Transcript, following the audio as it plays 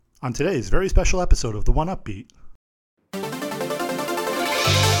on today's very special episode of The One Upbeat.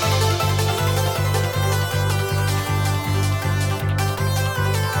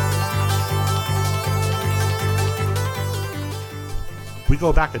 We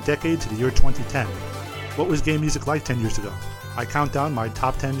go back a decade to the year 2010. What was game music like 10 years ago? I count down my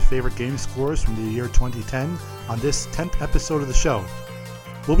top 10 favorite game scores from the year 2010 on this 10th episode of the show.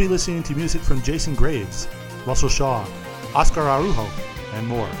 We'll be listening to music from Jason Graves, Russell Shaw, Oscar Araujo, and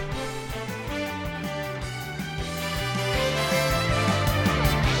more.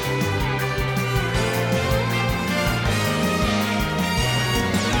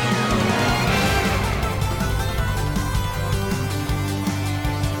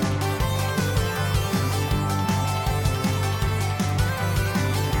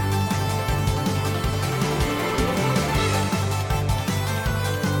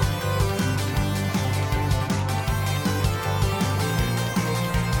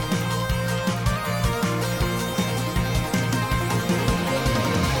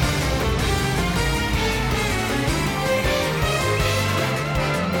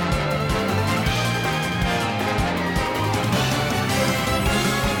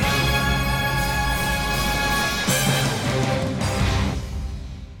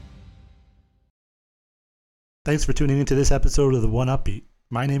 Thanks for tuning into this episode of The One Upbeat.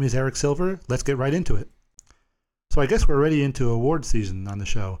 My name is Eric Silver. Let's get right into it. So I guess we're already into award season on the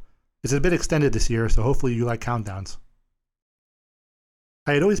show. It's a bit extended this year, so hopefully you like countdowns.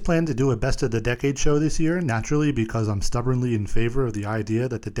 I had always planned to do a best of the decade show this year, naturally because I'm stubbornly in favor of the idea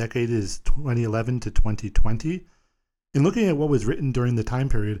that the decade is 2011 to 2020. In looking at what was written during the time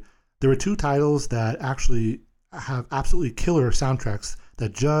period, there were two titles that actually have absolutely killer soundtracks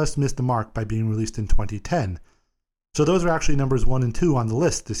that just missed the mark by being released in 2010. So those are actually numbers 1 and 2 on the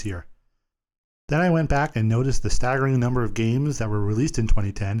list this year. Then I went back and noticed the staggering number of games that were released in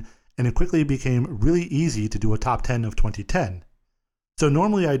 2010, and it quickly became really easy to do a top 10 of 2010. So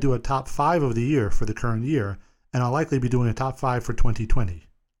normally I do a top 5 of the year for the current year, and I'll likely be doing a top 5 for 2020.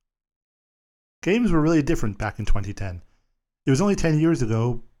 Games were really different back in 2010. It was only 10 years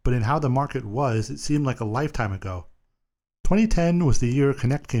ago, but in how the market was, it seemed like a lifetime ago. 2010 was the year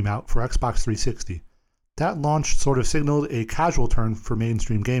Kinect came out for Xbox 360. That launch sort of signaled a casual turn for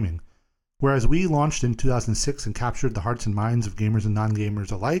mainstream gaming. Whereas Wii launched in 2006 and captured the hearts and minds of gamers and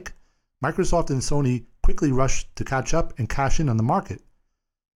non-gamers alike, Microsoft and Sony quickly rushed to catch up and cash in on the market.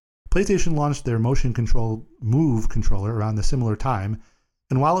 PlayStation launched their motion-controlled Move controller around the similar time,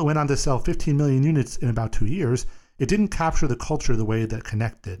 and while it went on to sell 15 million units in about 2 years, it didn't capture the culture the way that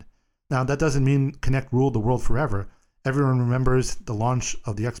Kinect did. Now, that doesn't mean Kinect ruled the world forever. Everyone remembers the launch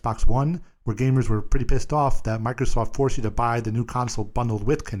of the Xbox One, where gamers were pretty pissed off that Microsoft forced you to buy the new console bundled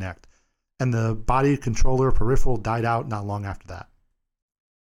with Kinect, and the body controller peripheral died out not long after that.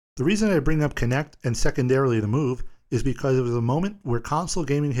 The reason I bring up Kinect and secondarily the Move is because it was a moment where console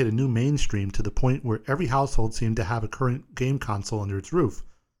gaming hit a new mainstream to the point where every household seemed to have a current game console under its roof.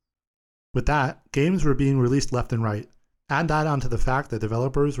 With that, games were being released left and right. Add that onto the fact that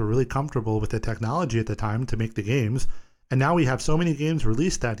developers were really comfortable with the technology at the time to make the games, and now we have so many games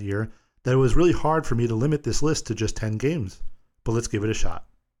released that year that it was really hard for me to limit this list to just 10 games. But let's give it a shot.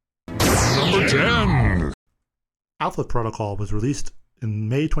 Number 10! Alpha Protocol was released in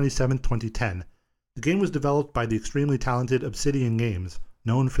May 27, 2010. The game was developed by the extremely talented Obsidian Games,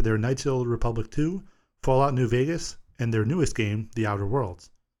 known for their Knights of the Old Republic 2, Fallout New Vegas, and their newest game, The Outer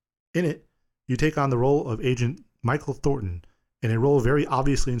Worlds. In it, you take on the role of Agent Michael Thornton, in a role very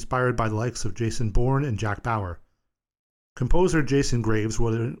obviously inspired by the likes of Jason Bourne and Jack Bauer. Composer Jason Graves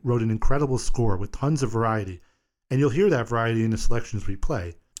wrote an incredible score with tons of variety, and you'll hear that variety in the selections we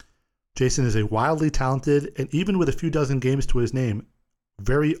play. Jason is a wildly talented, and even with a few dozen games to his name,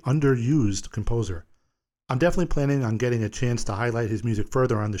 very underused composer. I'm definitely planning on getting a chance to highlight his music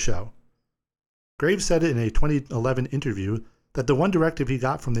further on the show. Graves said in a 2011 interview that the one directive he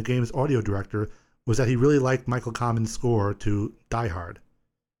got from the game's audio director was that he really liked Michael Kammen's score to Die Hard.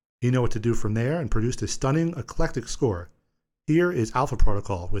 He knew what to do from there and produced a stunning, eclectic score. Here is Alpha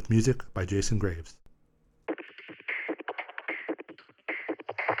Protocol with music by Jason Graves.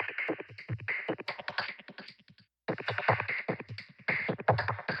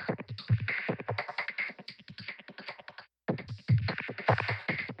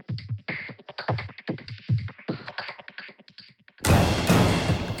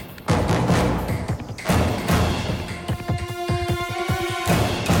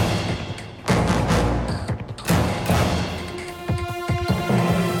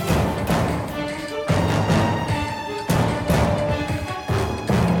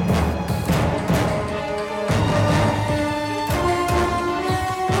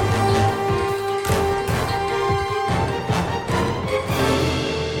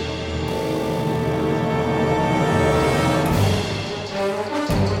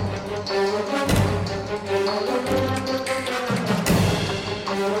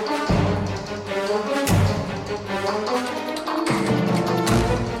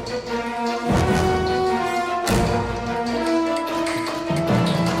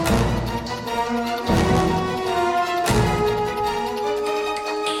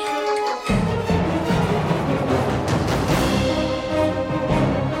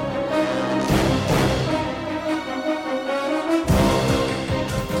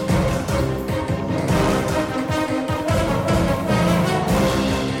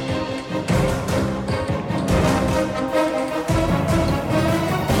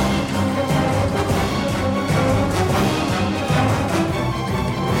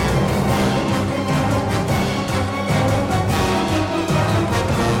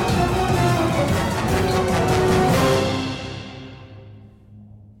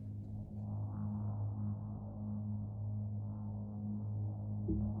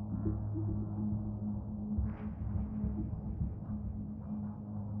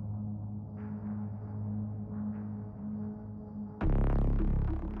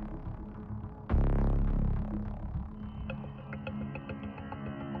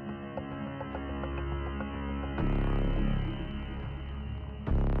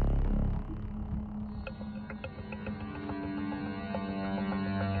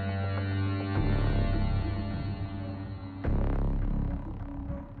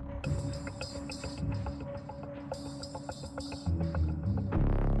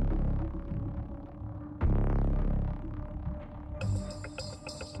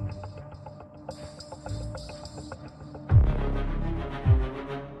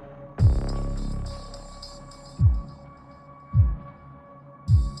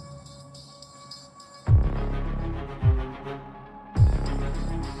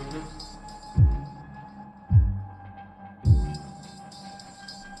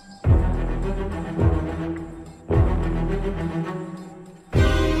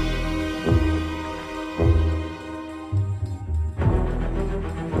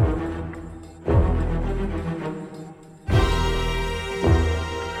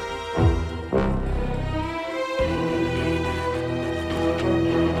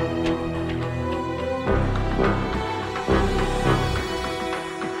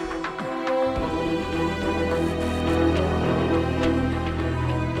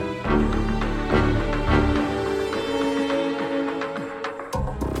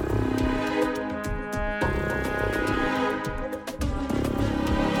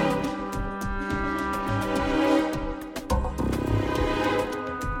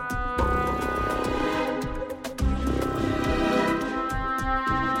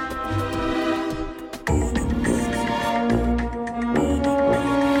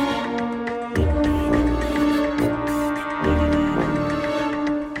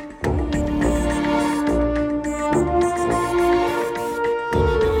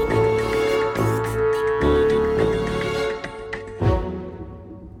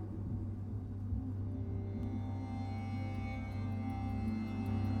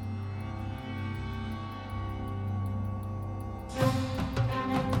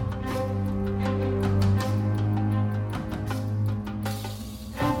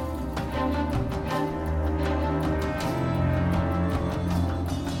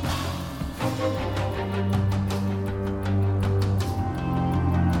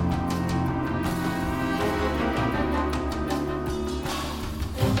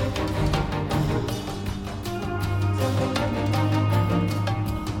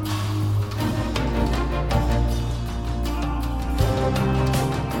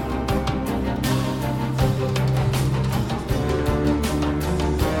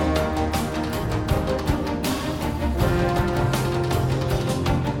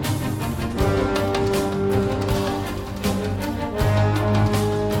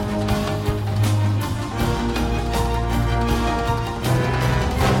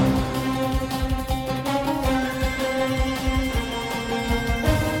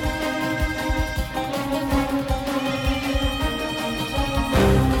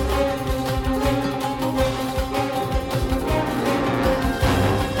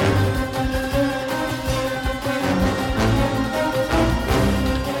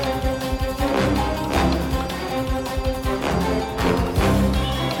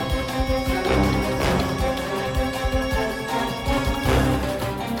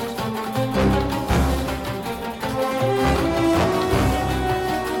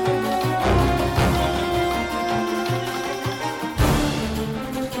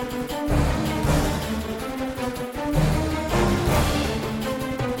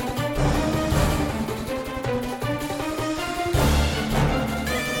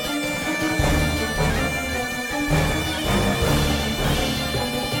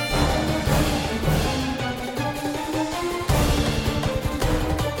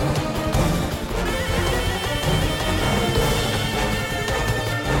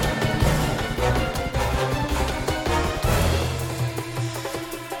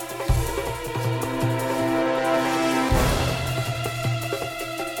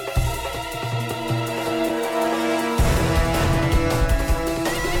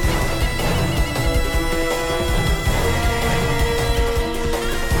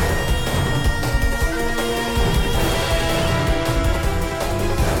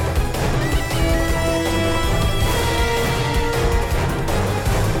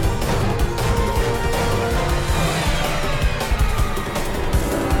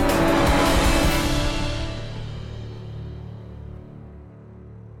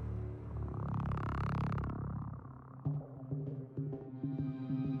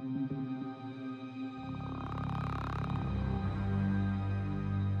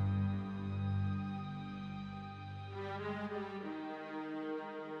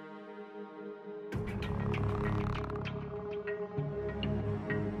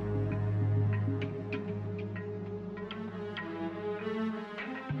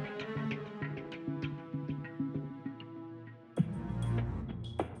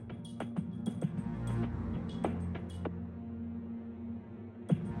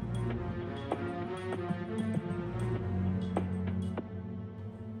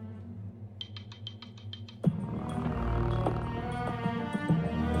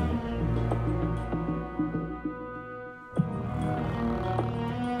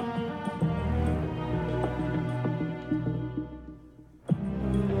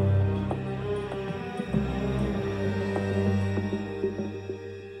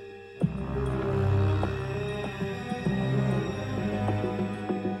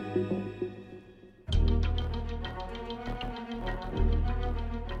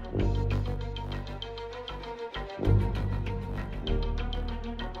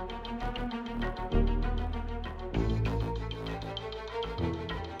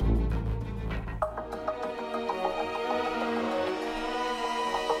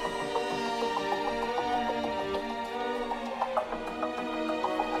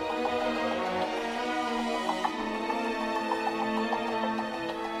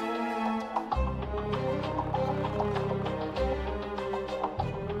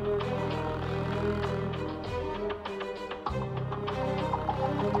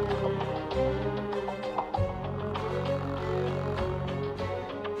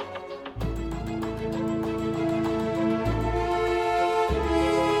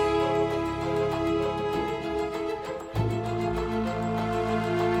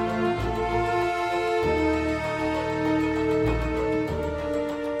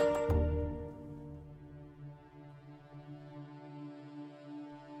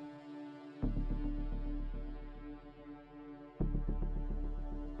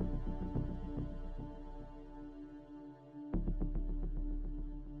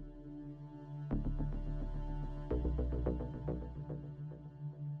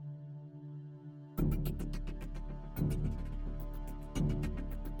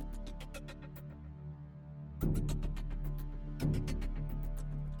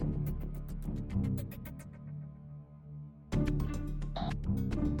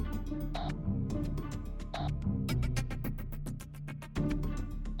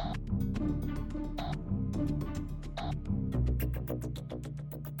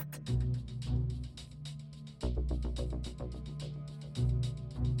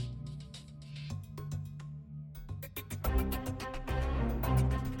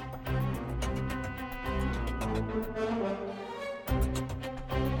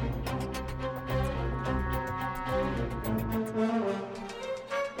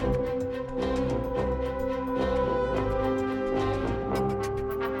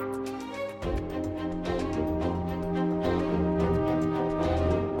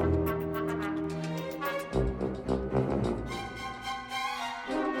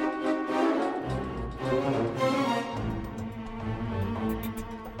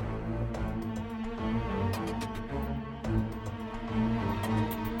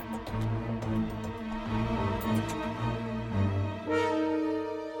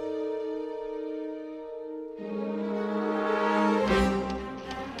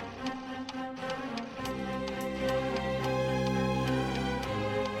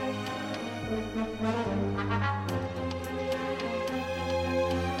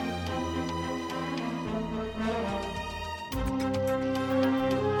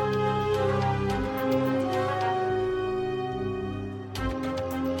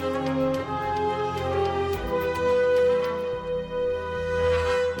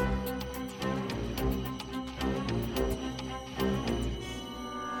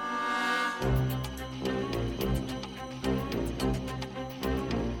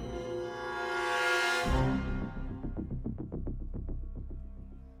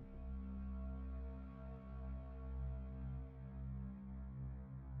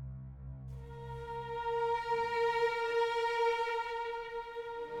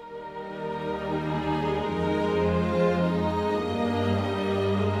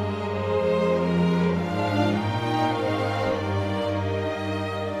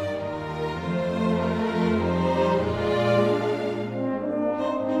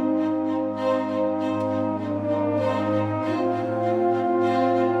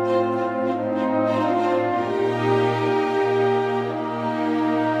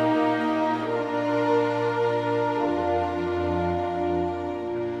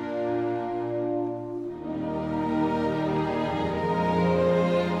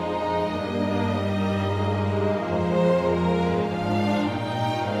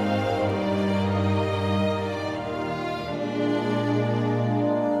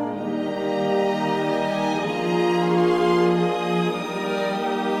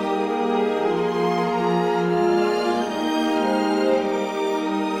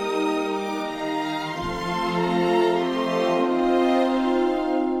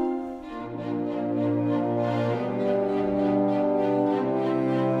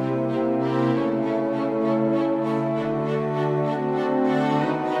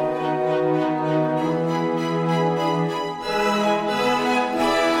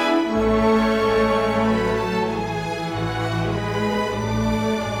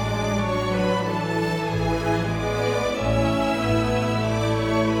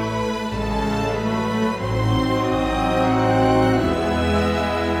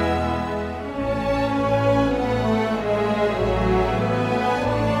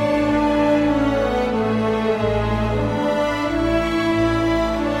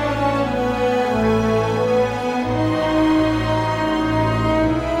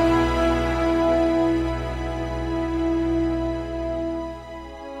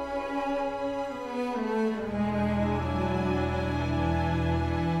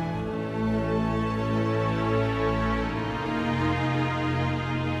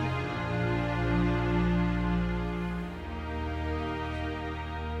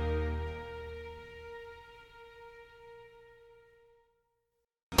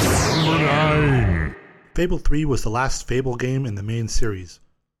 Fable 3 was the last Fable game in the main series.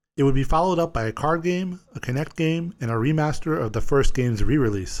 It would be followed up by a card game, a Kinect game, and a remaster of the first game's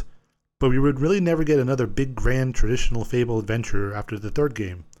re-release, but we would really never get another big grand traditional Fable adventure after the third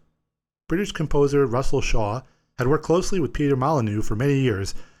game. British composer Russell Shaw had worked closely with Peter Molyneux for many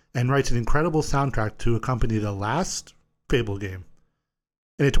years and writes an incredible soundtrack to accompany the last Fable game.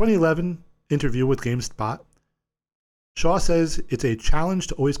 In a 2011 interview with GameSpot, Shaw says it's a challenge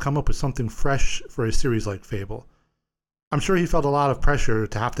to always come up with something fresh for a series like Fable. I'm sure he felt a lot of pressure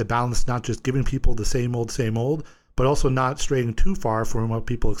to have to balance not just giving people the same old, but also not straying too far from what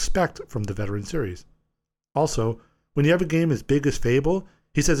people expect from the veteran series. Also, when you have a game as big as Fable,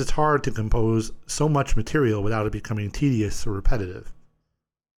 he says it's hard to compose so much material without it becoming tedious or repetitive.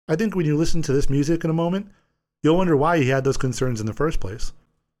 I think when you listen to this music in a moment, you'll wonder why he had those concerns in the first place.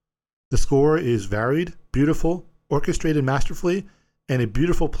 The score is varied, beautiful, orchestrated masterfully, and a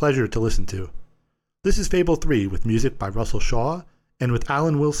beautiful pleasure to listen to. This is Fable 3 with music by Russell Shaw and with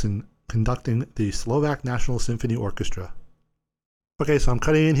Alan Wilson conducting the Slovak National Symphony Orchestra. Okay, so I'm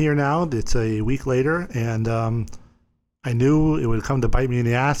cutting in here now. It's a week later, and I knew it would come to bite me in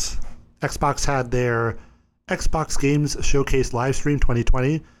the ass. Xbox had their Xbox Games Showcase Livestream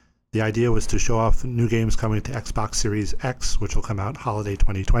 2020. The idea was to show off new games coming to Xbox Series X, which will come out holiday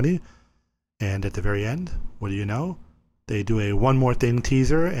 2020. And at the very end, what do you know? They do a One More Thing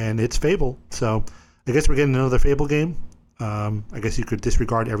teaser, and it's Fable. So I guess we're getting another Fable game. I guess you could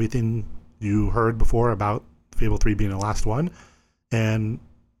disregard everything you heard before about Fable 3 being the last one. And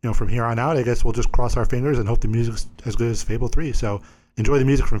from here on out, I guess we'll just cross our fingers and hope the music's as good as Fable 3. So enjoy the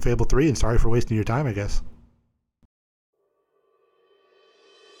music from Fable 3, and sorry for wasting your time, I guess.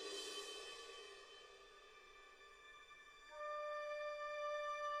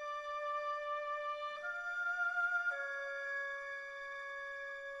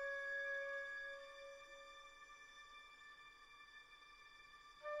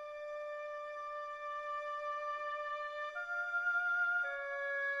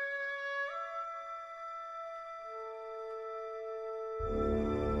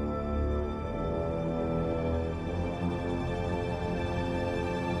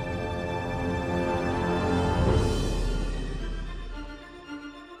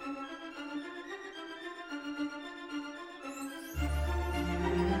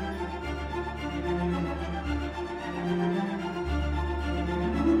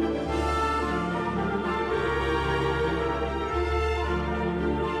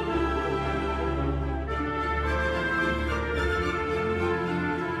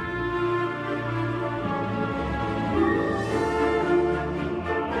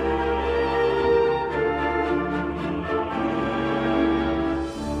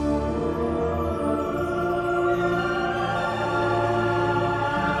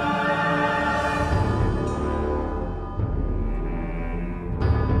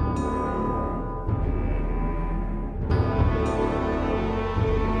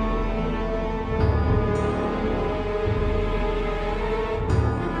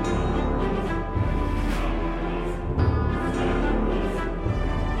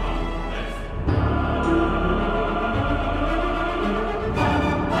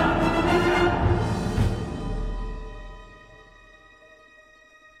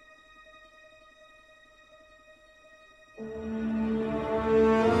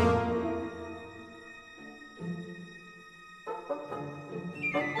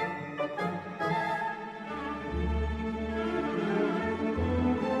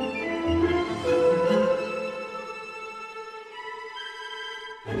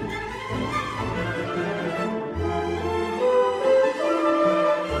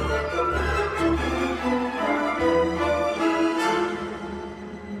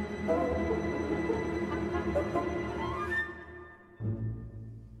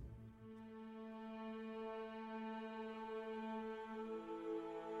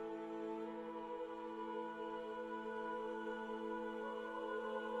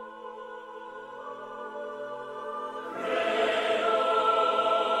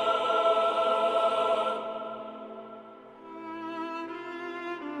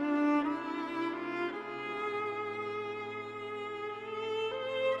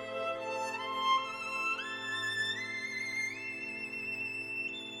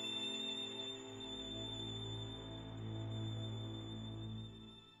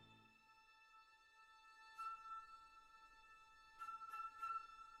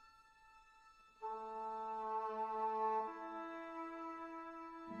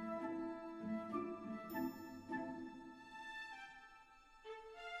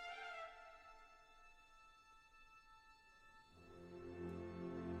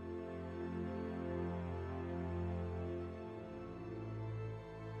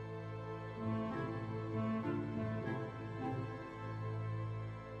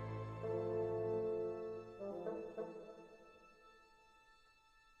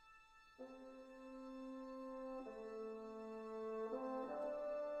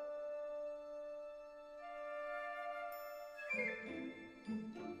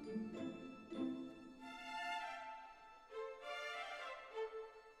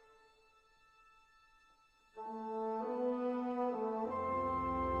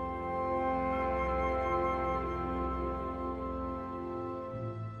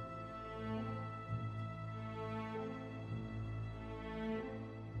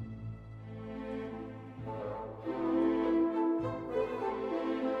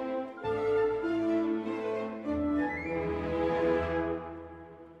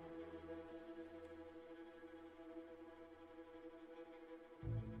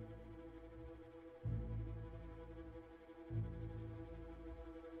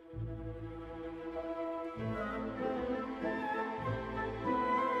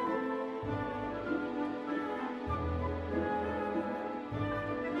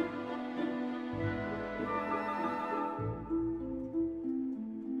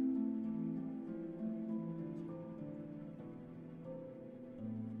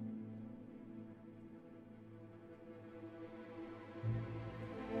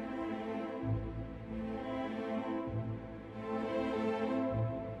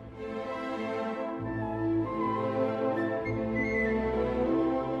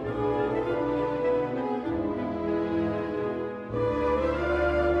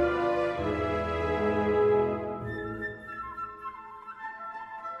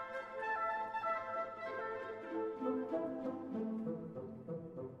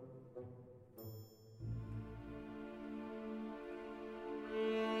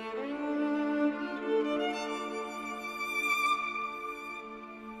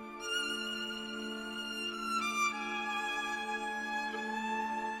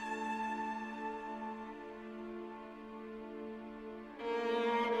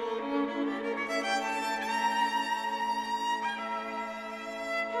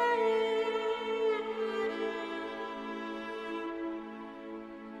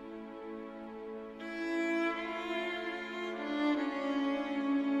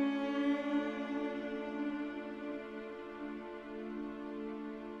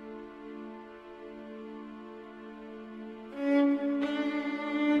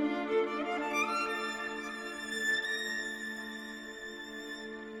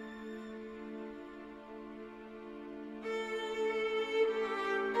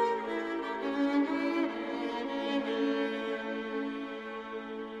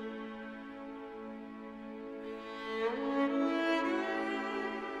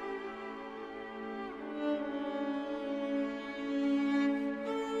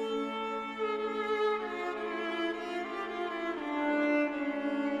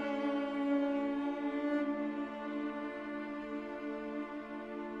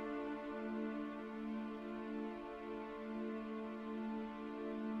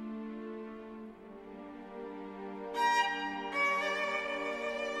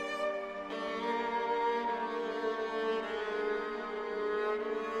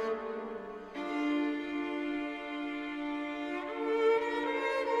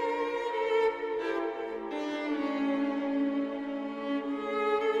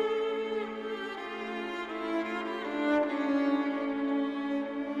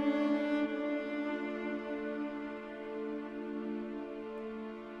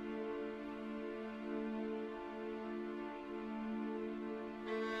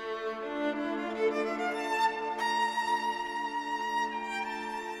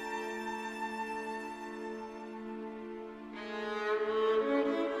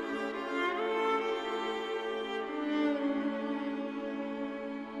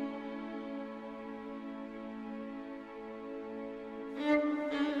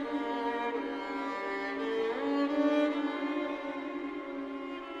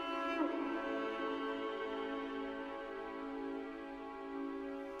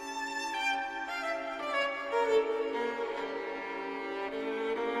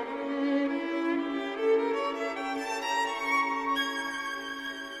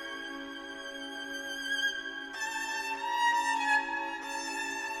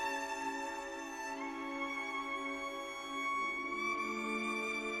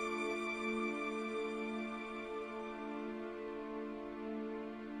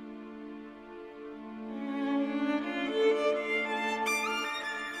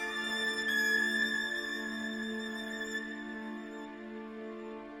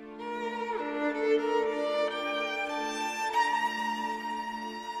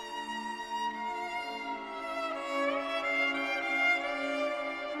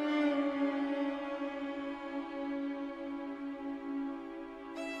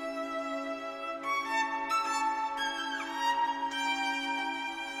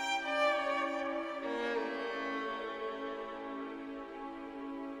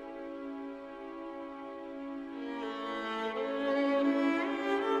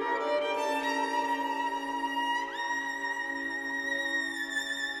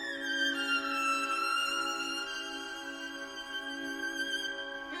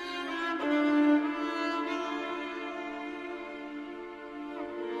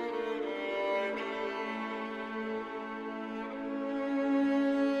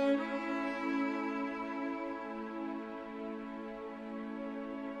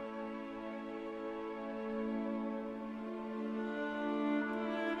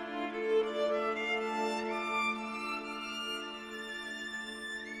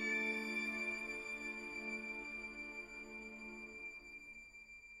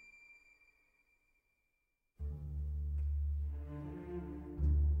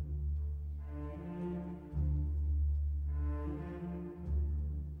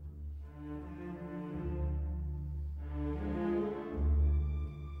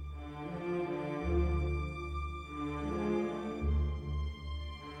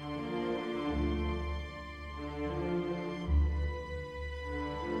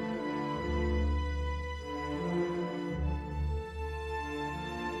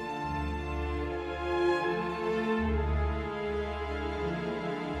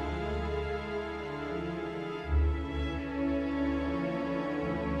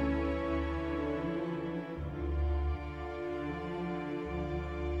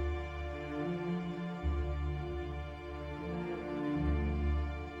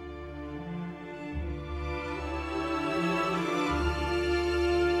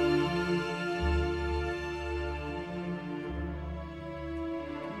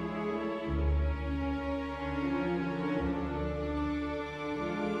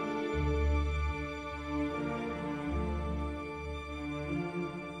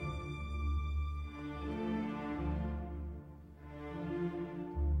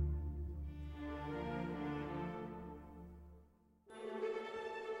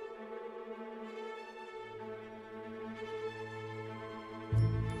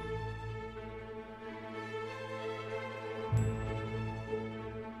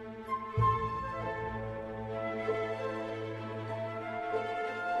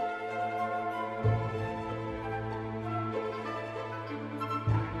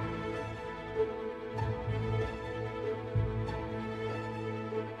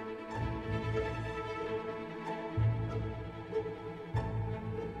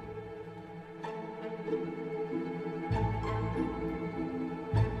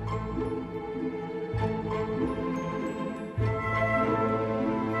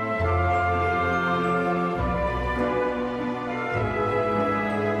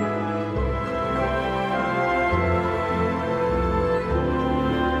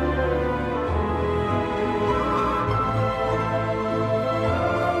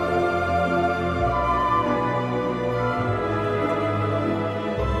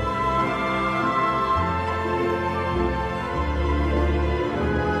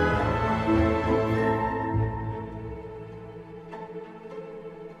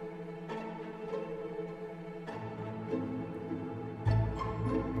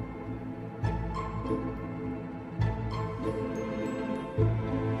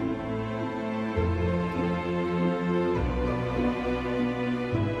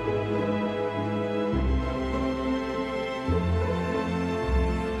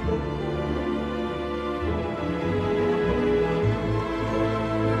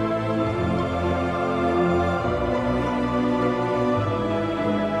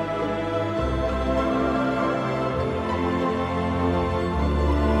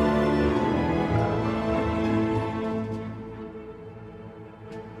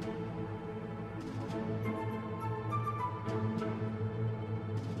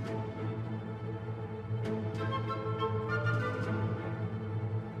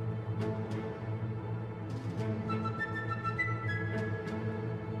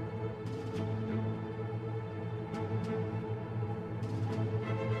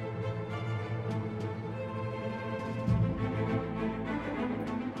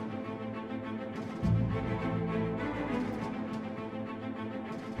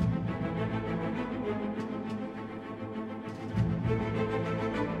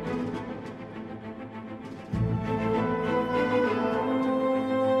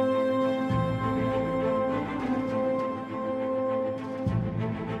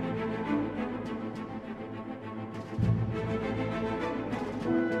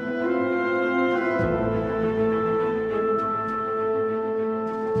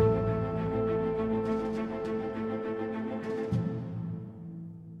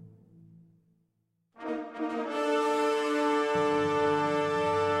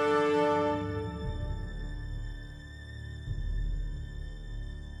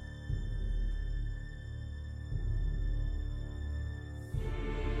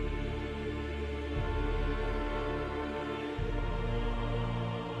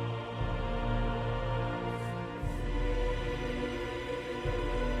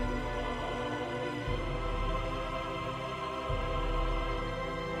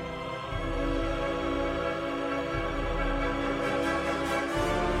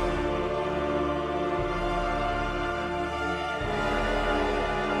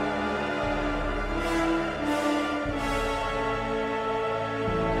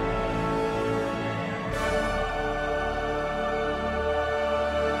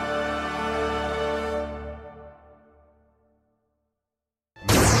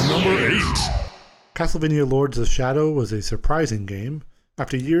 Castlevania Lords of Shadow was a surprising game.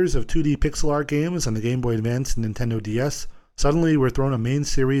 After years of 2D pixel art games on the Game Boy Advance and Nintendo DS, suddenly we're thrown a main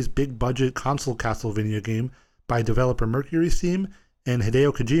series, big budget console Castlevania game by developer Mercury Steam and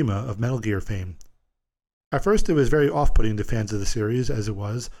Hideo Kojima of Metal Gear fame. At first it was very off-putting to fans of the series, as it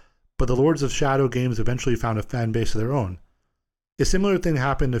was, but the Lords of Shadow games eventually found a fan base of their own. A similar thing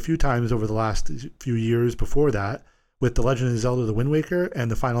happened a few times over the last few years before that with The Legend of Zelda The Wind Waker and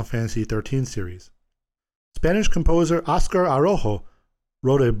the Final Fantasy XIII series. Spanish composer Oscar Araujo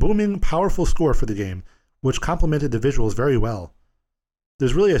wrote a booming, powerful score for the game, which complemented the visuals very well.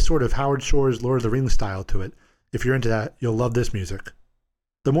 There's really a sort of Howard Shore's Lord of the Rings style to it. If you're into that, you'll love this music.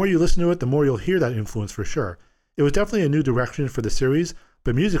 The more you listen to it, the more you'll hear that influence for sure. It was definitely a new direction for the series,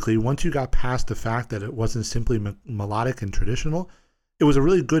 but musically, once you got past the fact that it wasn't simply melodic and traditional, it was a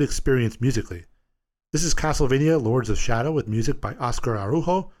really good experience musically. This is Castlevania Lords of Shadow with music by Oscar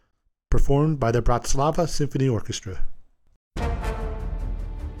Araujo, performed by the Bratislava Symphony Orchestra.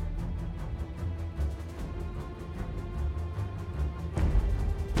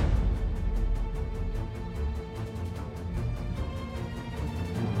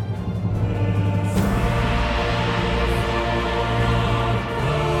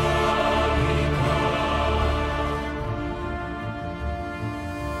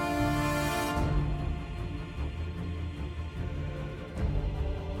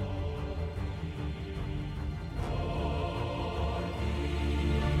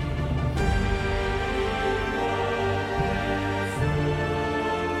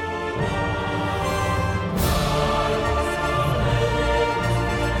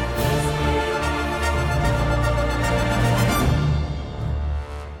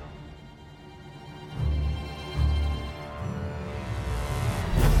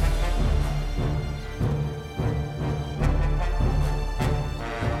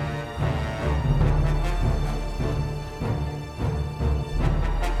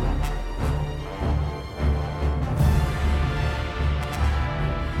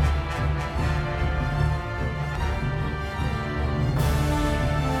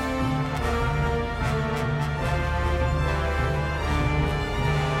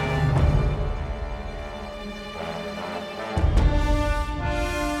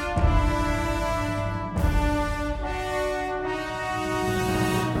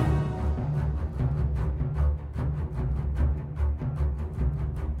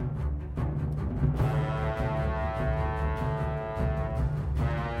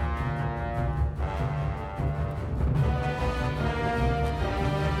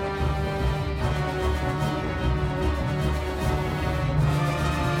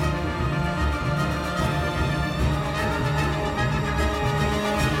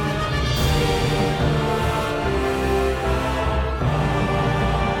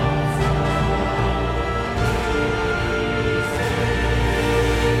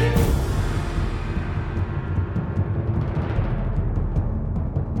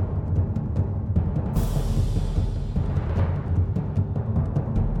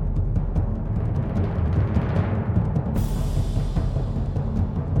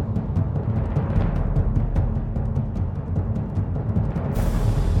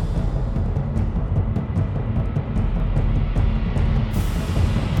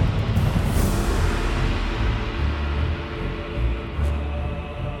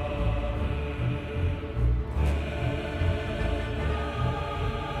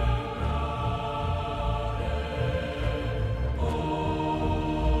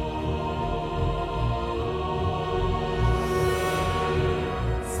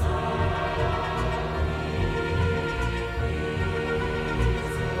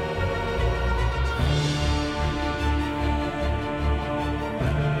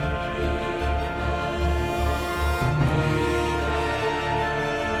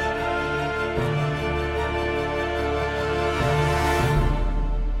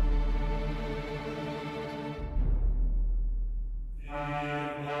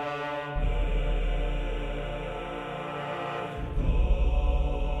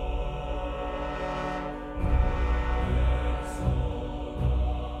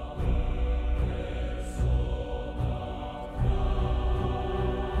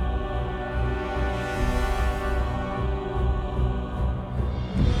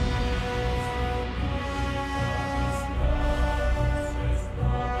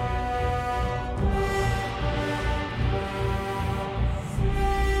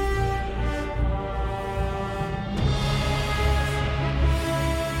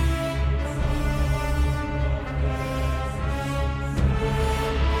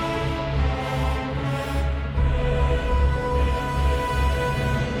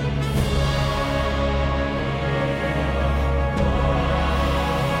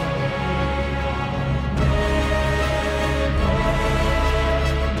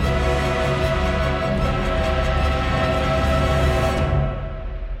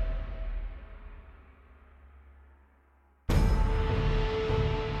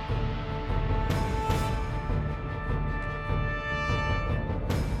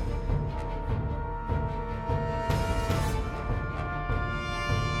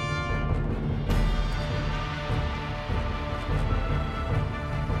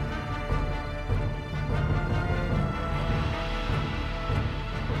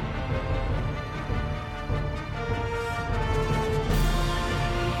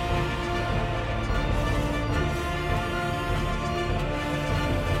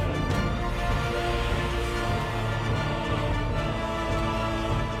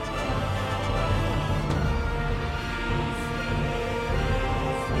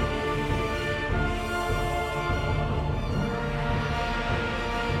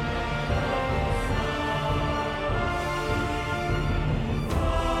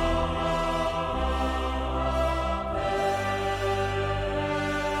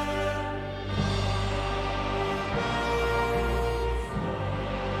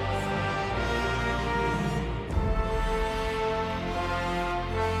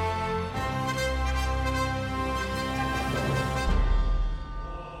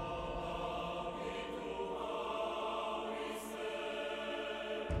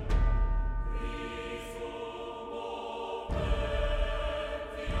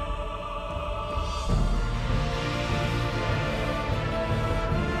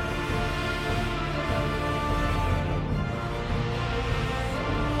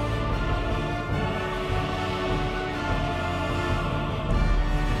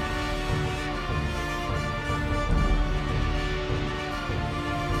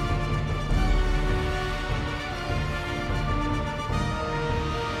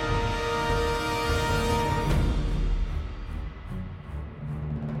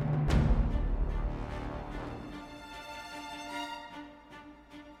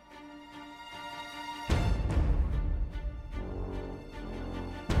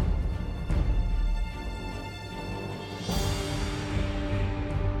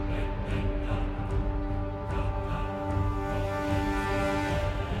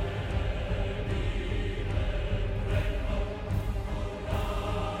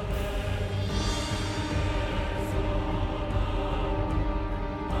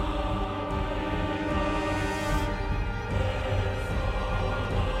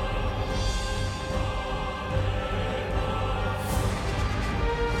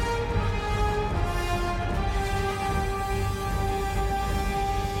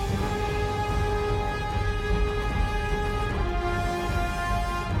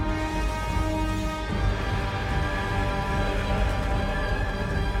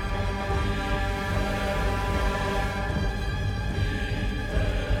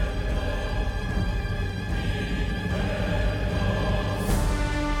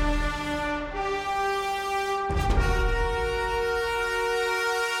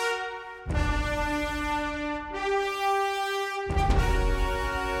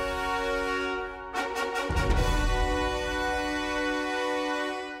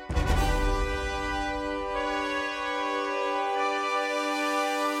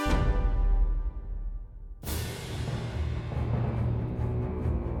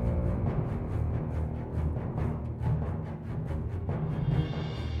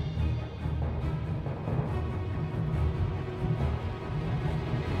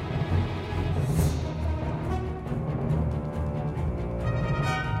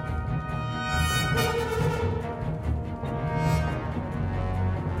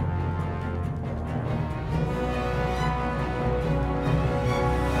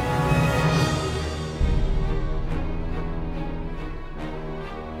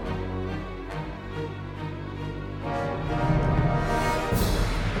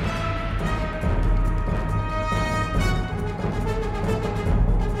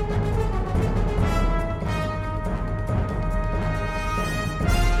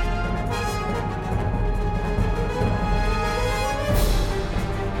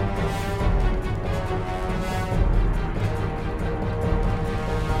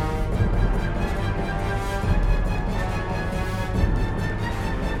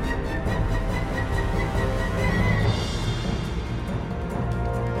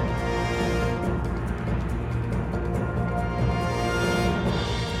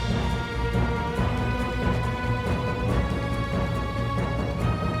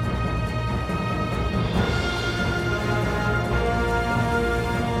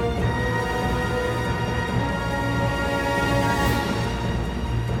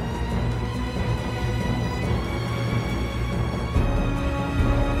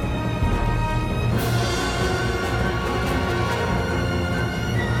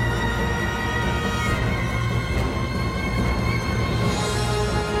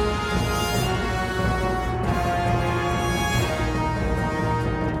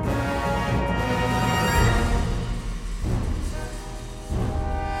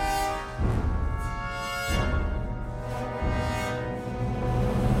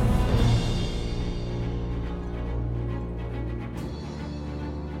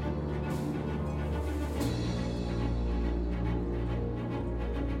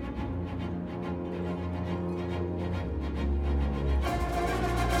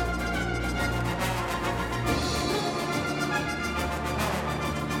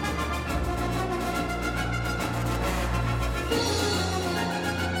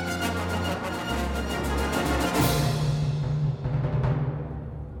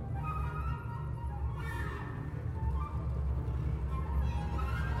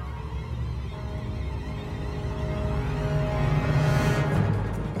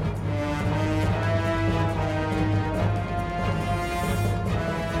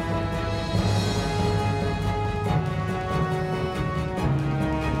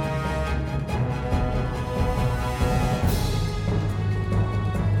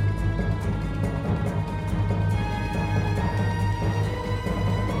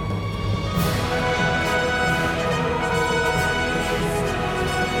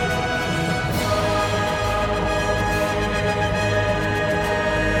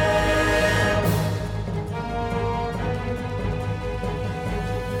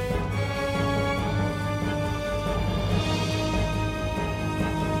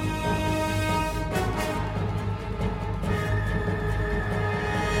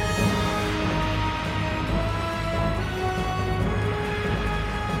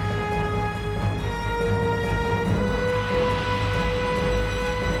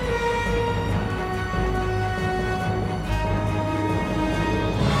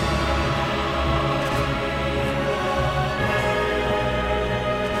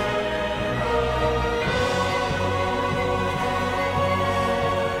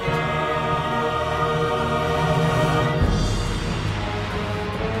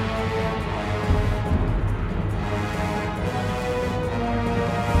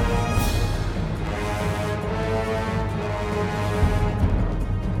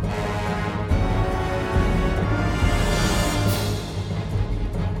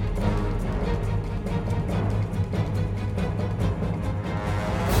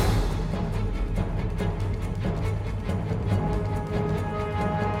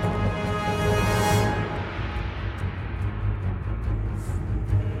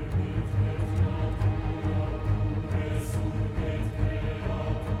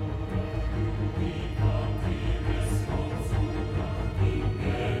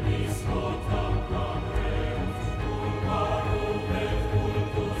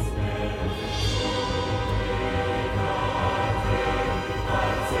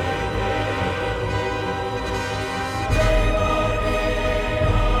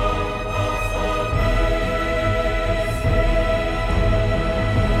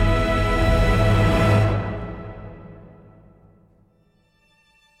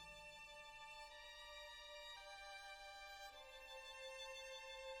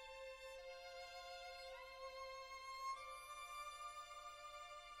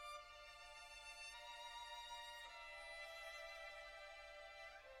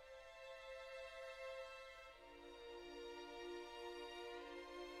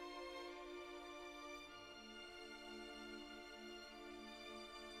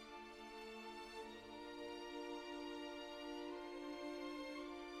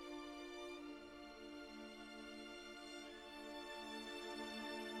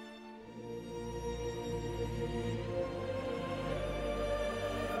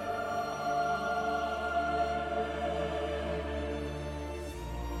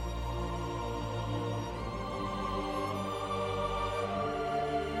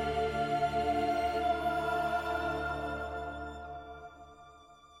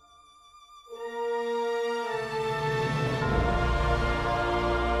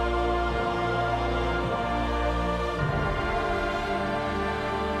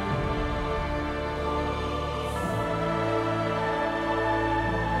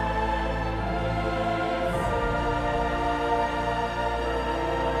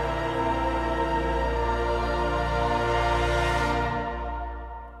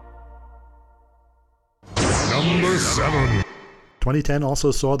 7. 2010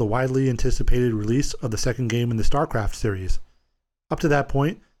 also saw the widely anticipated release of the second game in the StarCraft series. Up to that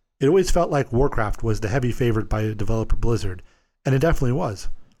point, it always felt like Warcraft was the heavy favorite by developer Blizzard, and it definitely was.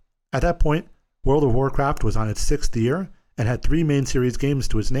 At that point, World of Warcraft was on its 6th year and had 3 main series games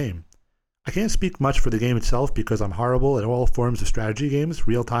to its name. I can't speak much for the game itself because I'm horrible at all forms of strategy games,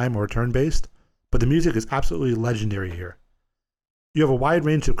 real-time or turn-based, but the music is absolutely legendary here. You have a wide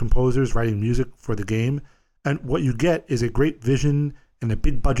range of composers writing music for the game, and what you get is a great vision and a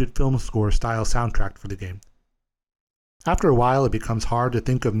big-budget film score style soundtrack for the game. After a while, it becomes hard to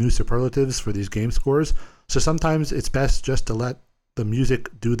think of new superlatives for these game scores, so sometimes it's best just to let the music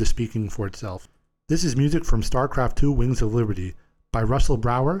do the speaking for itself. This is music from StarCraft II Wings of Liberty by Russell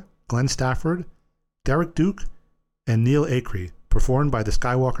Brower, Glenn Stafford, Derek Duke, and Neil Acree, performed by the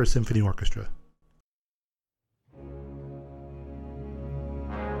Skywalker Symphony Orchestra.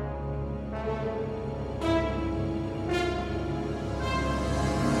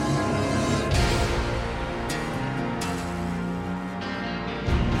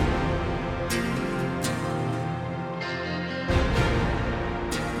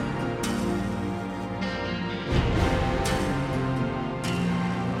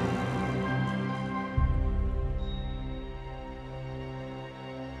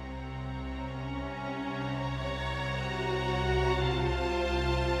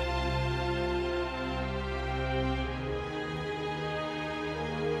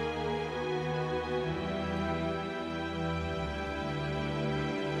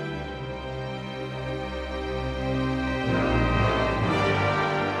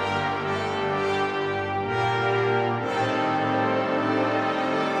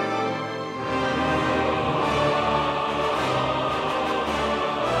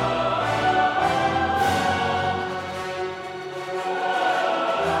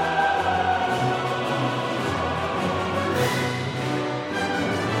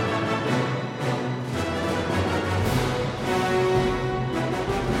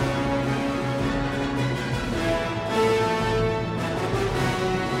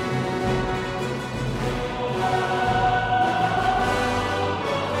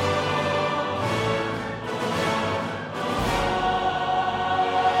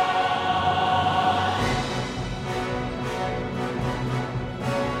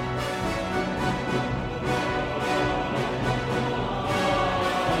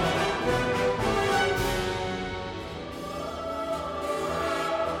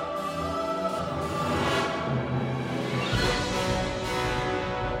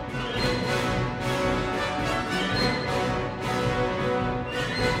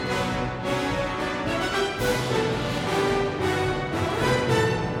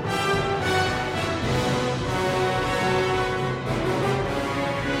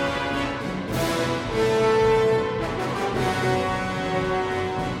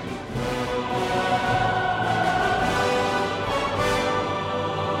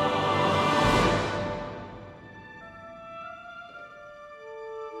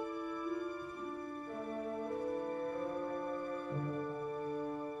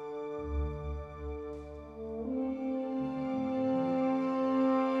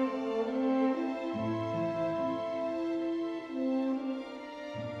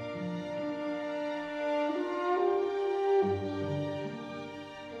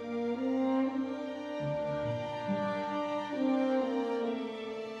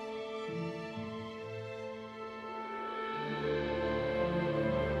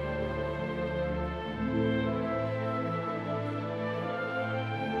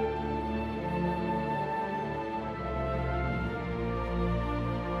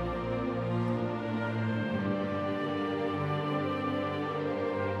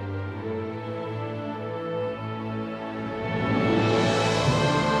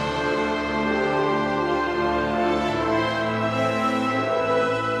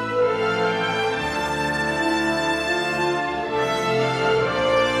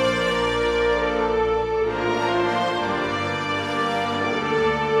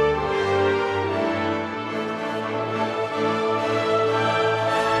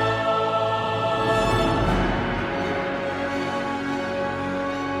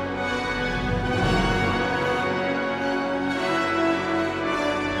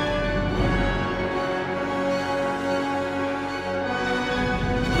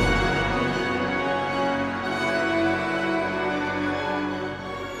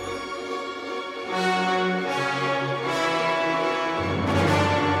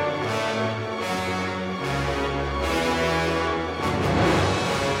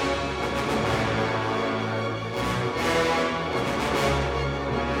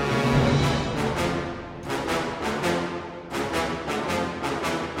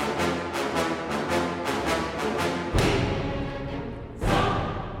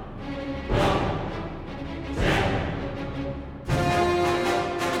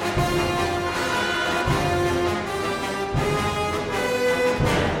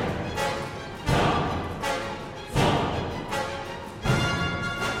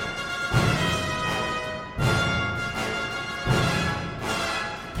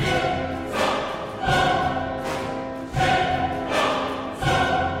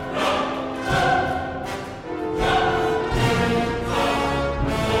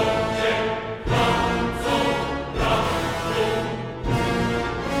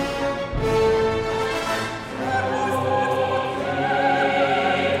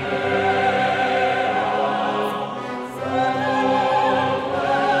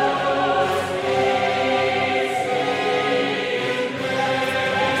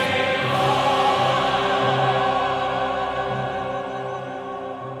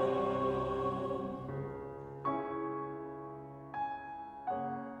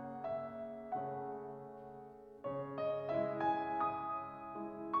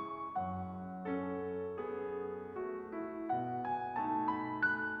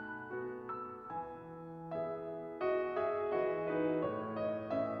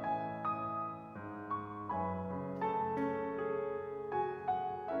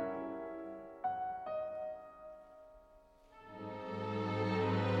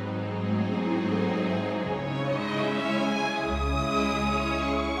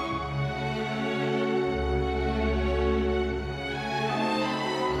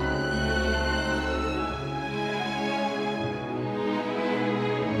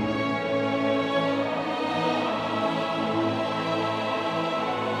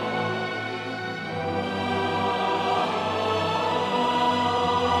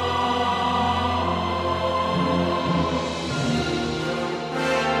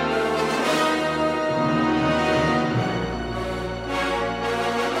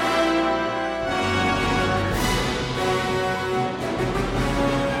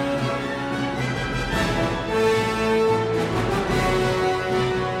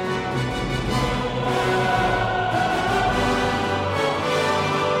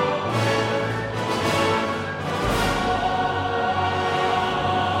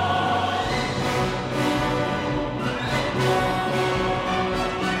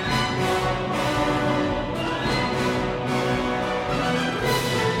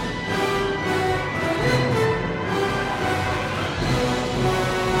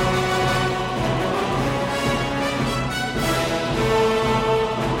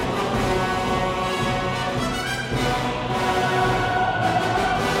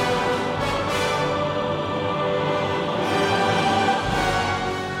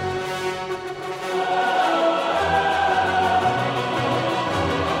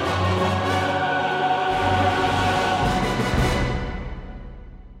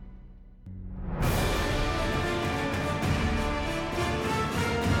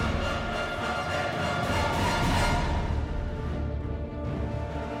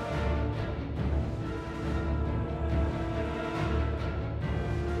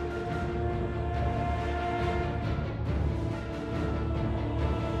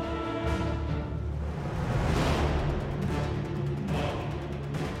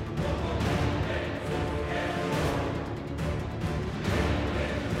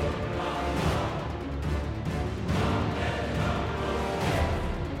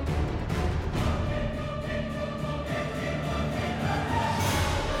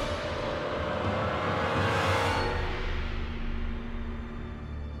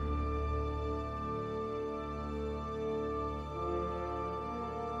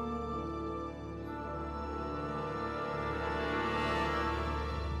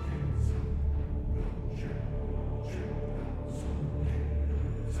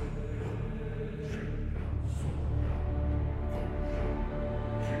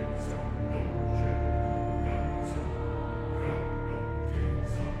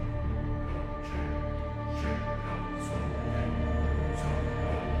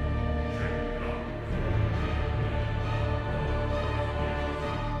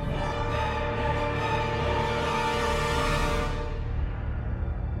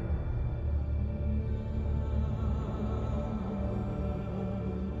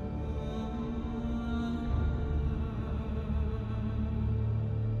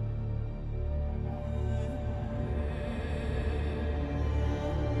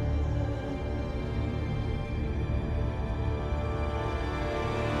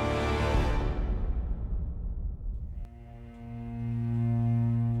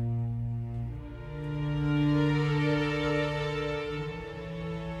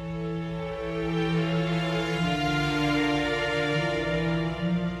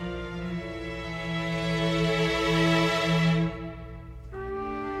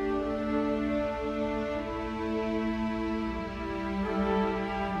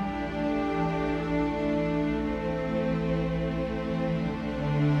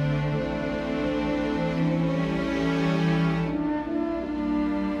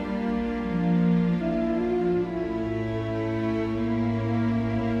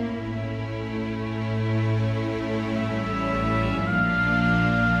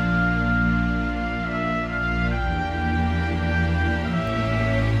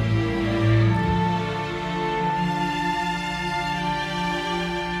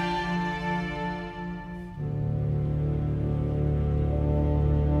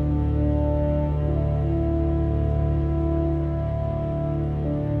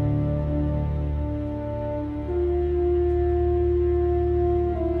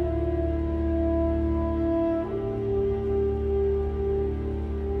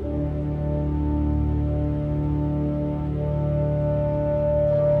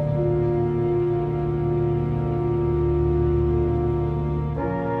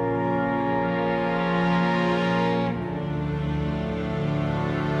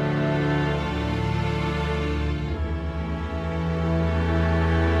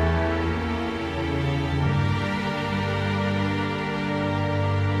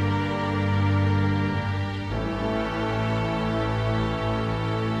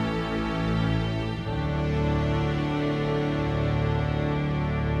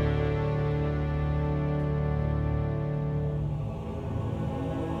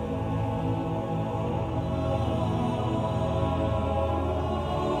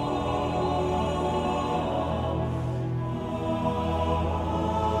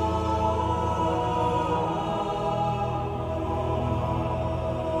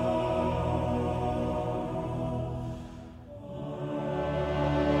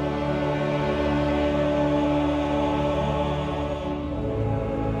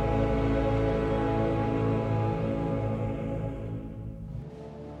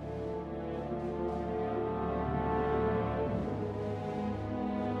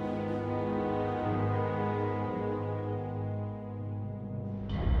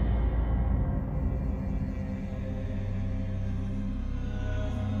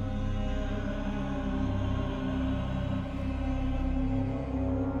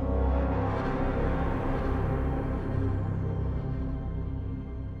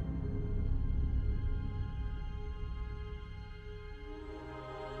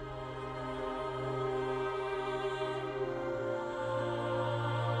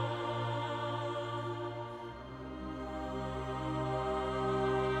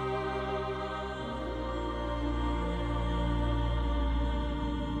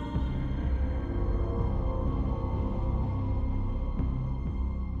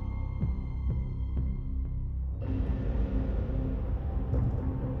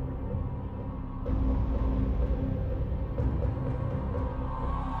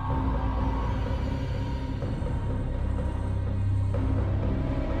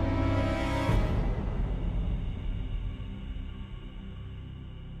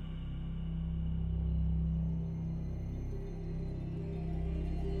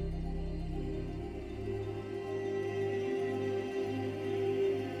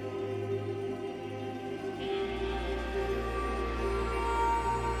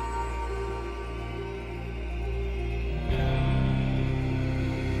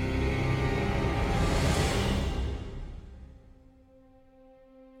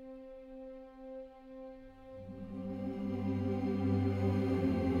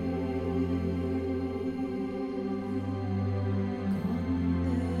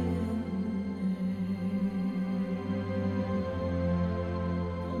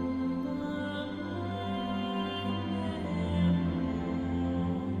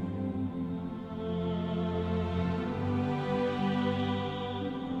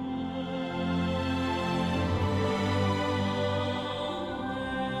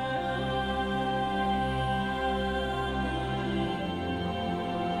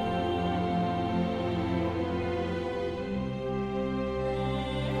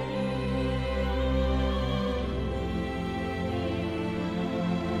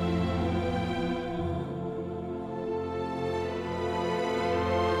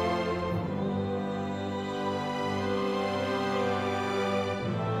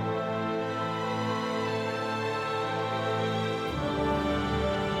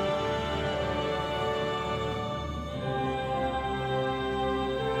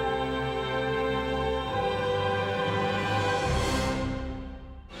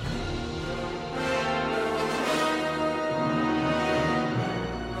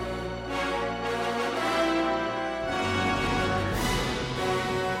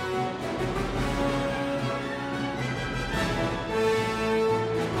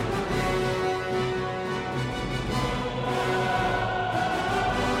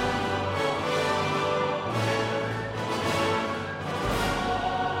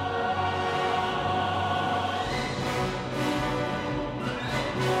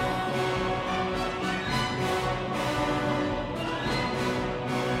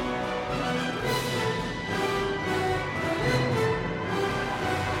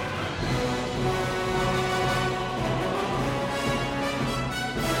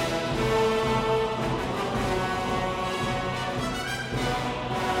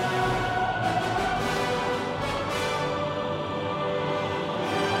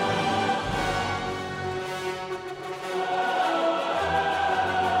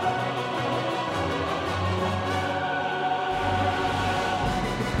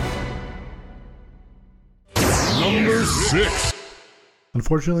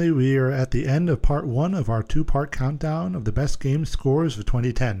 Unfortunately, we are at the end of part 1 of our 2-part countdown of the best game scores of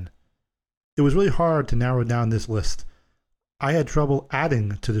 2010. It was really hard to narrow down this list. I had trouble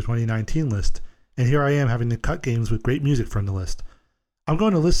adding to the 2019 list, and here I am having to cut games with great music from the list. I'm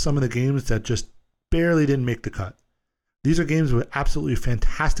going to list some of the games that just barely didn't make the cut. These are games with absolutely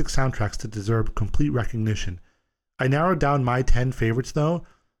fantastic soundtracks that deserve complete recognition. I narrowed down my 10 favorites though,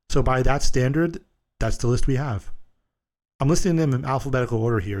 so by that standard, that's the list we have. I'm listing them in alphabetical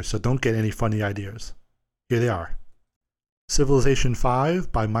order here, so don't get any funny ideas. Here they are. Civilization V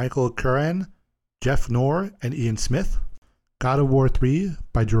by Michael Curran, Jeff Knorr, and Ian Smith. God of War 3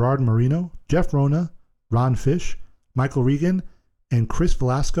 by Gerard Marino, Jeff Rona, Ron Fish, Michael Regan, and Chris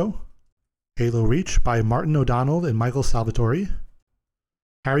Velasco. Halo Reach by Martin O'Donnell and Michael Salvatore.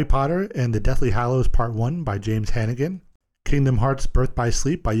 Harry Potter and the Deathly Hallows Part 1 by James Hannigan. Kingdom Hearts Birth by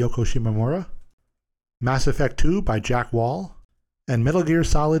Sleep by Yoko Shimomura. Mass Effect 2 by Jack Wall. And Metal Gear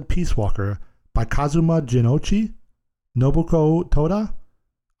Solid Peace Walker by Kazuma Jinochi, Nobuko Toda,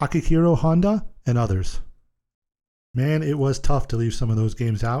 Akihiro Honda, and others. Man, it was tough to leave some of those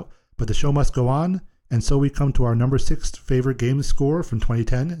games out, but the show must go on, and so we come to our number 6 favorite game score from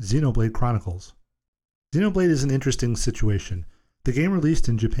 2010, Xenoblade Chronicles. Xenoblade is an interesting situation. The game released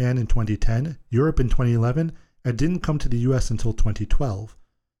in Japan in 2010, Europe in 2011, and didn't come to the US until 2012.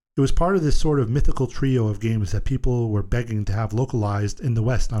 It was part of this sort of mythical trio of games that people were begging to have localized in the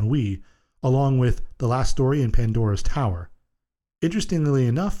West on Wii, along with The Last Story and Pandora's Tower. Interestingly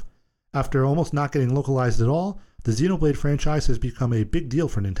enough, after almost not getting localized at all, the Xenoblade franchise has become a big deal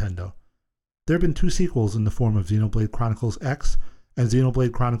for Nintendo. There have been 2 sequels in the form of Xenoblade Chronicles X and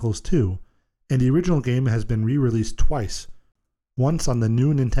Xenoblade Chronicles 2, and the original game has been re-released twice. Once on the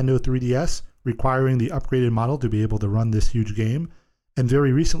new Nintendo 3DS, requiring the upgraded model to be able to run this huge game, and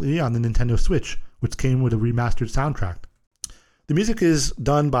very recently on the Nintendo Switch, which came with a remastered soundtrack. The music is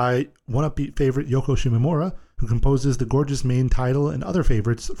done by One Upbeat favorite Yoko Shimomura, who composes the gorgeous main title and other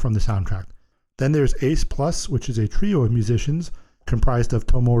favorites from the soundtrack. Then there's Ace Plus, which is a trio of musicians comprised of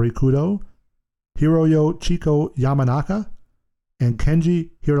Tomori Kudo, Hiroyo Chiko Yamanaka, and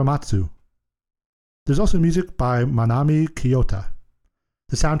Kenji Hiramatsu. There's also music by Manami Kiyota.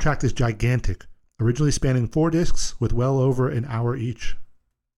 The soundtrack is gigantic, originally spanning 4 discs with well over an hour each.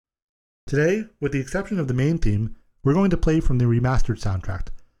 Today, with the exception of the main theme, we're going to play from the remastered soundtrack.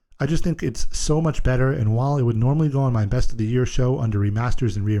 I just think it's so much better, and while it would normally go on my Best of the Year show under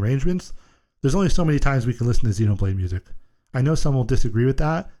remasters and rearrangements, there's only so many times we can listen to Xenoblade music. I know some will disagree with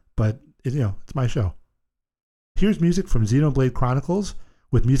that, but it's my show. Here's music from Xenoblade Chronicles,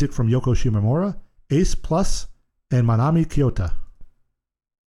 with music from Yoko Shimomura, Ace Plus, and Manami Kiyota.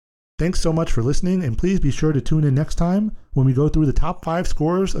 Thanks so much for listening, and please be sure to tune in next time when we go through the top 5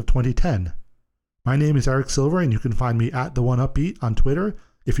 scores of 2010. My name is Eric Silver, and you can find me at The One Upbeat on Twitter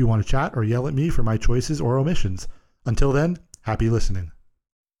if you want to chat or yell at me for my choices or omissions. Until then, happy listening.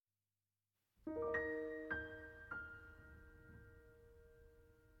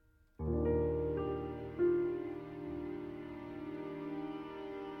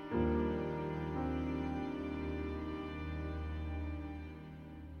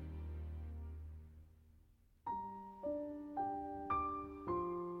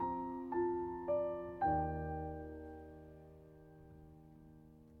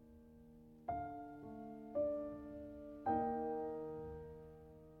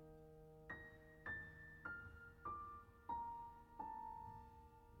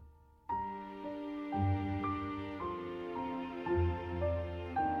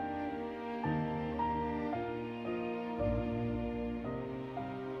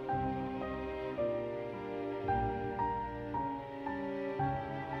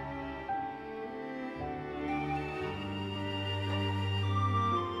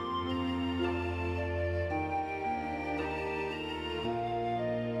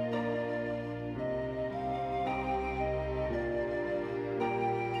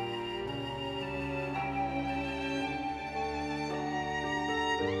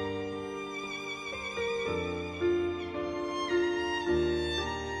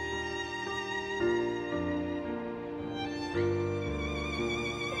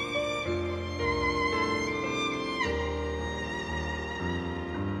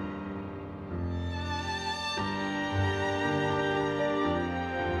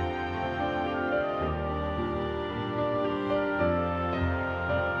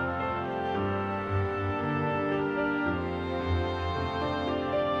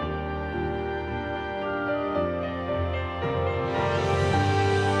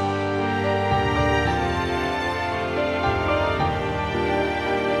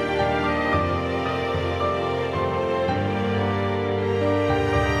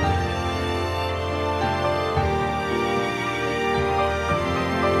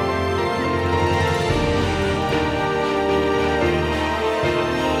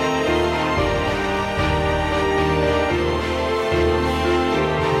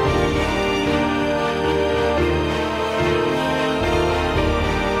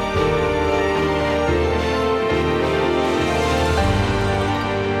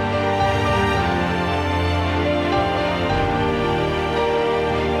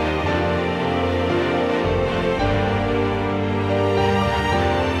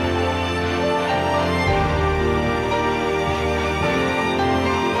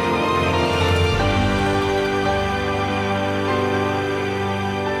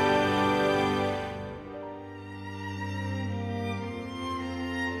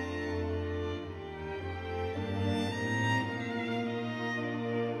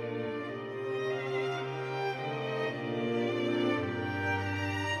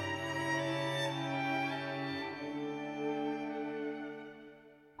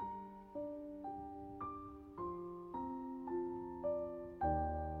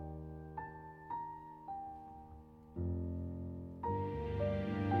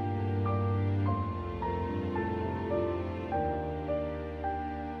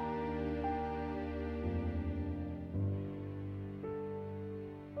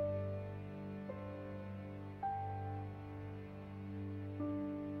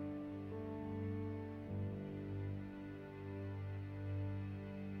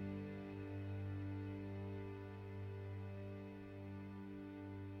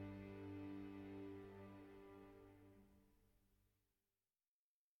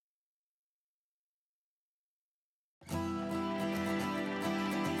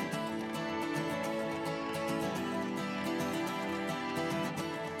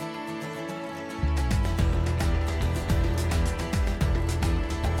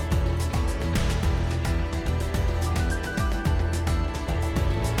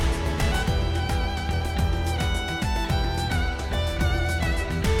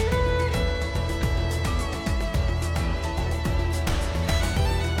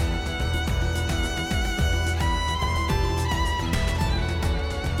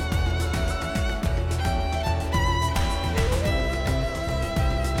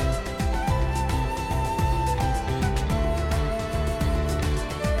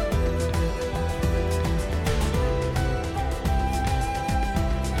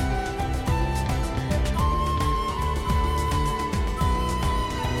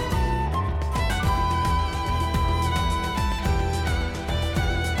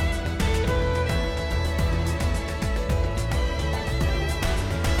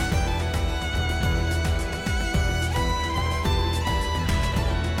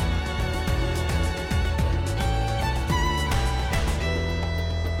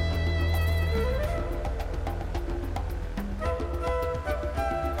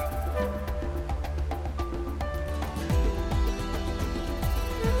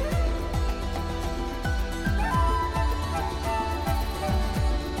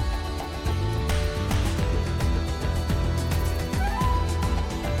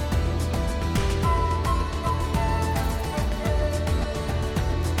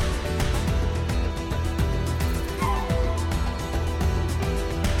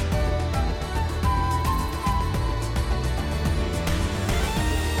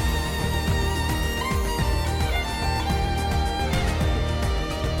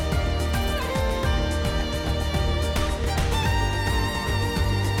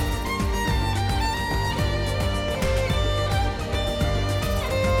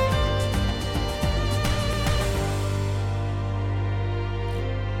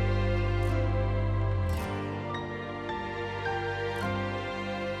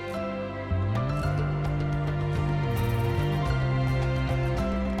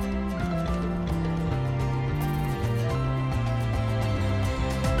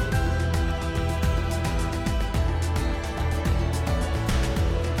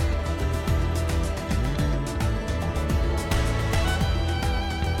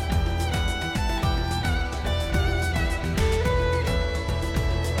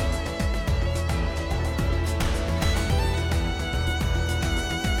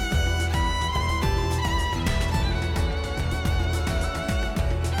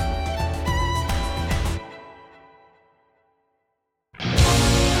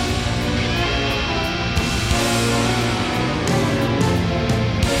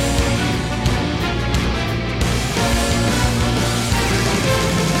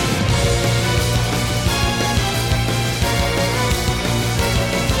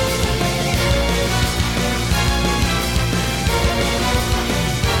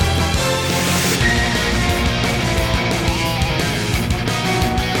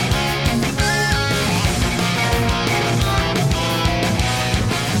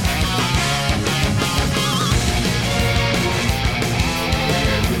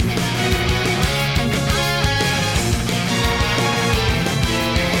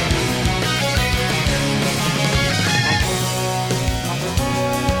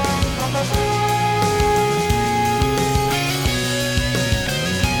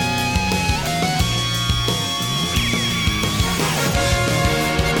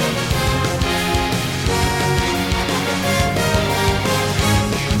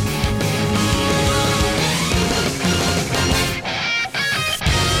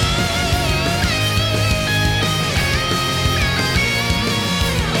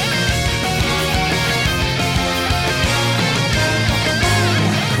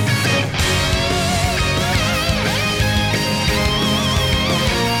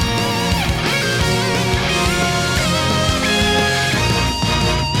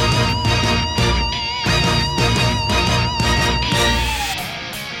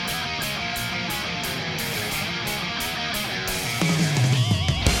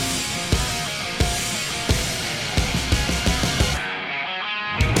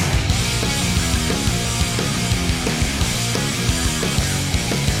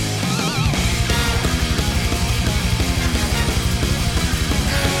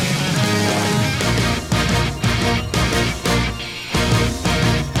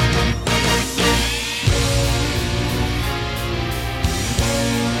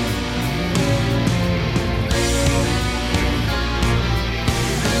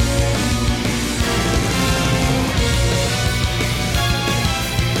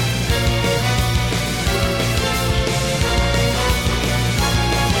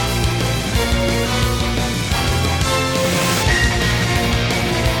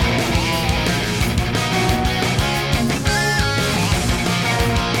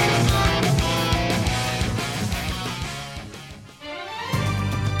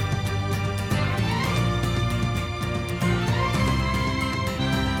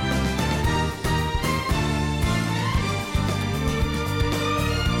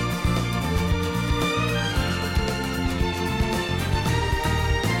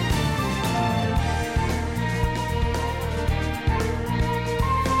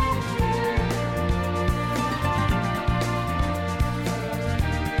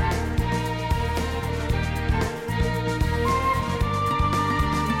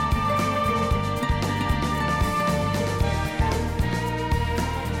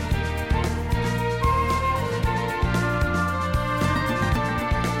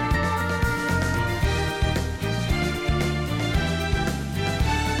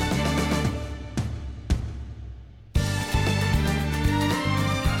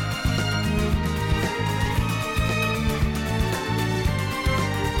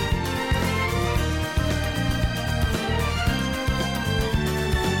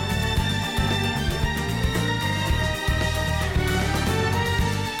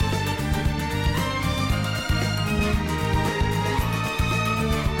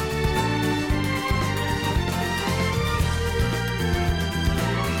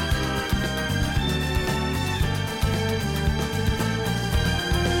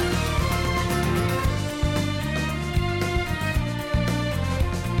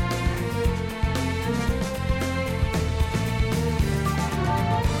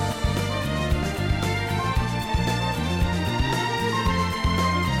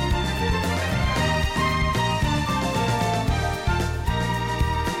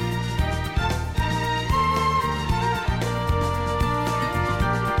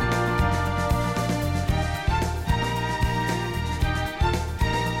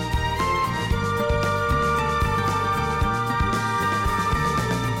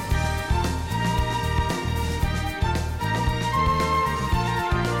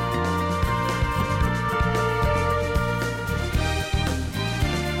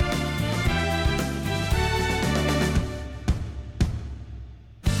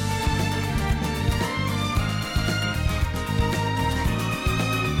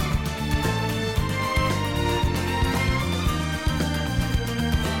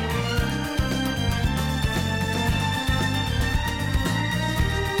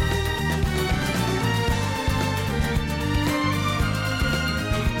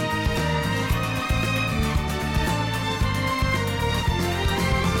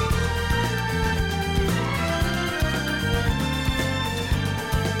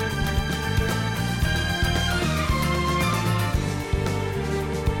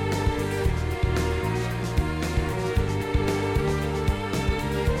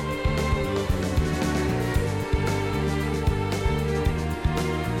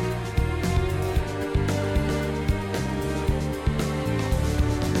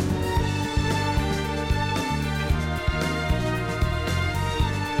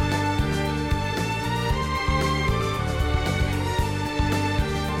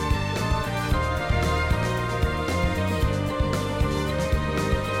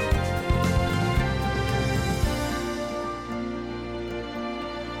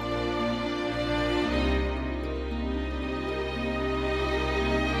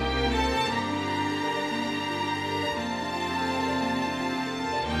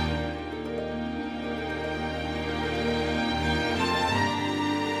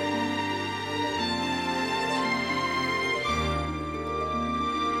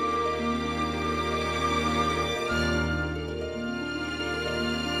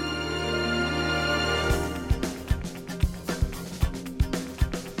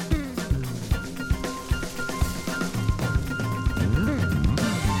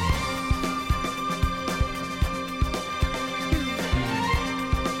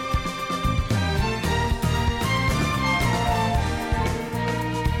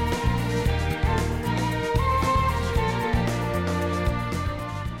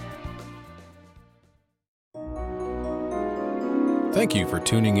 Thank you for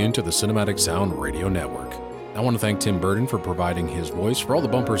tuning in to the Cinematic Sound Radio Network. I want to thank Tim Burton for providing his voice for all the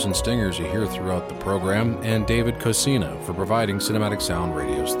bumpers and stingers you hear throughout the program, and David Cosina for providing Cinematic Sound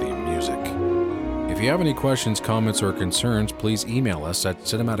Radio's theme music. If you have any questions, comments, or concerns, please email us at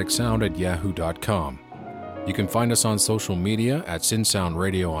cinematicsound@yahoo.com. You can find us on social media at CinSound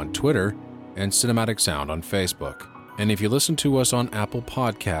Radio on Twitter and Cinematic Sound on Facebook. And if you listen to us on Apple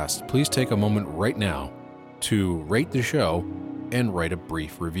Podcasts, please take a moment right now to rate the show and write a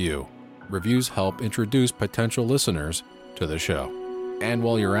brief review. Reviews help introduce potential listeners to the show. And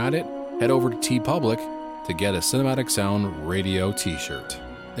while you're at it, head over to TeePublic to get a Cinematic Sound Radio t-shirt.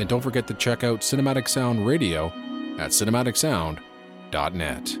 And don't forget to check out Cinematic Sound Radio at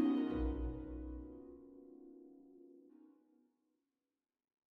cinematicsound.net.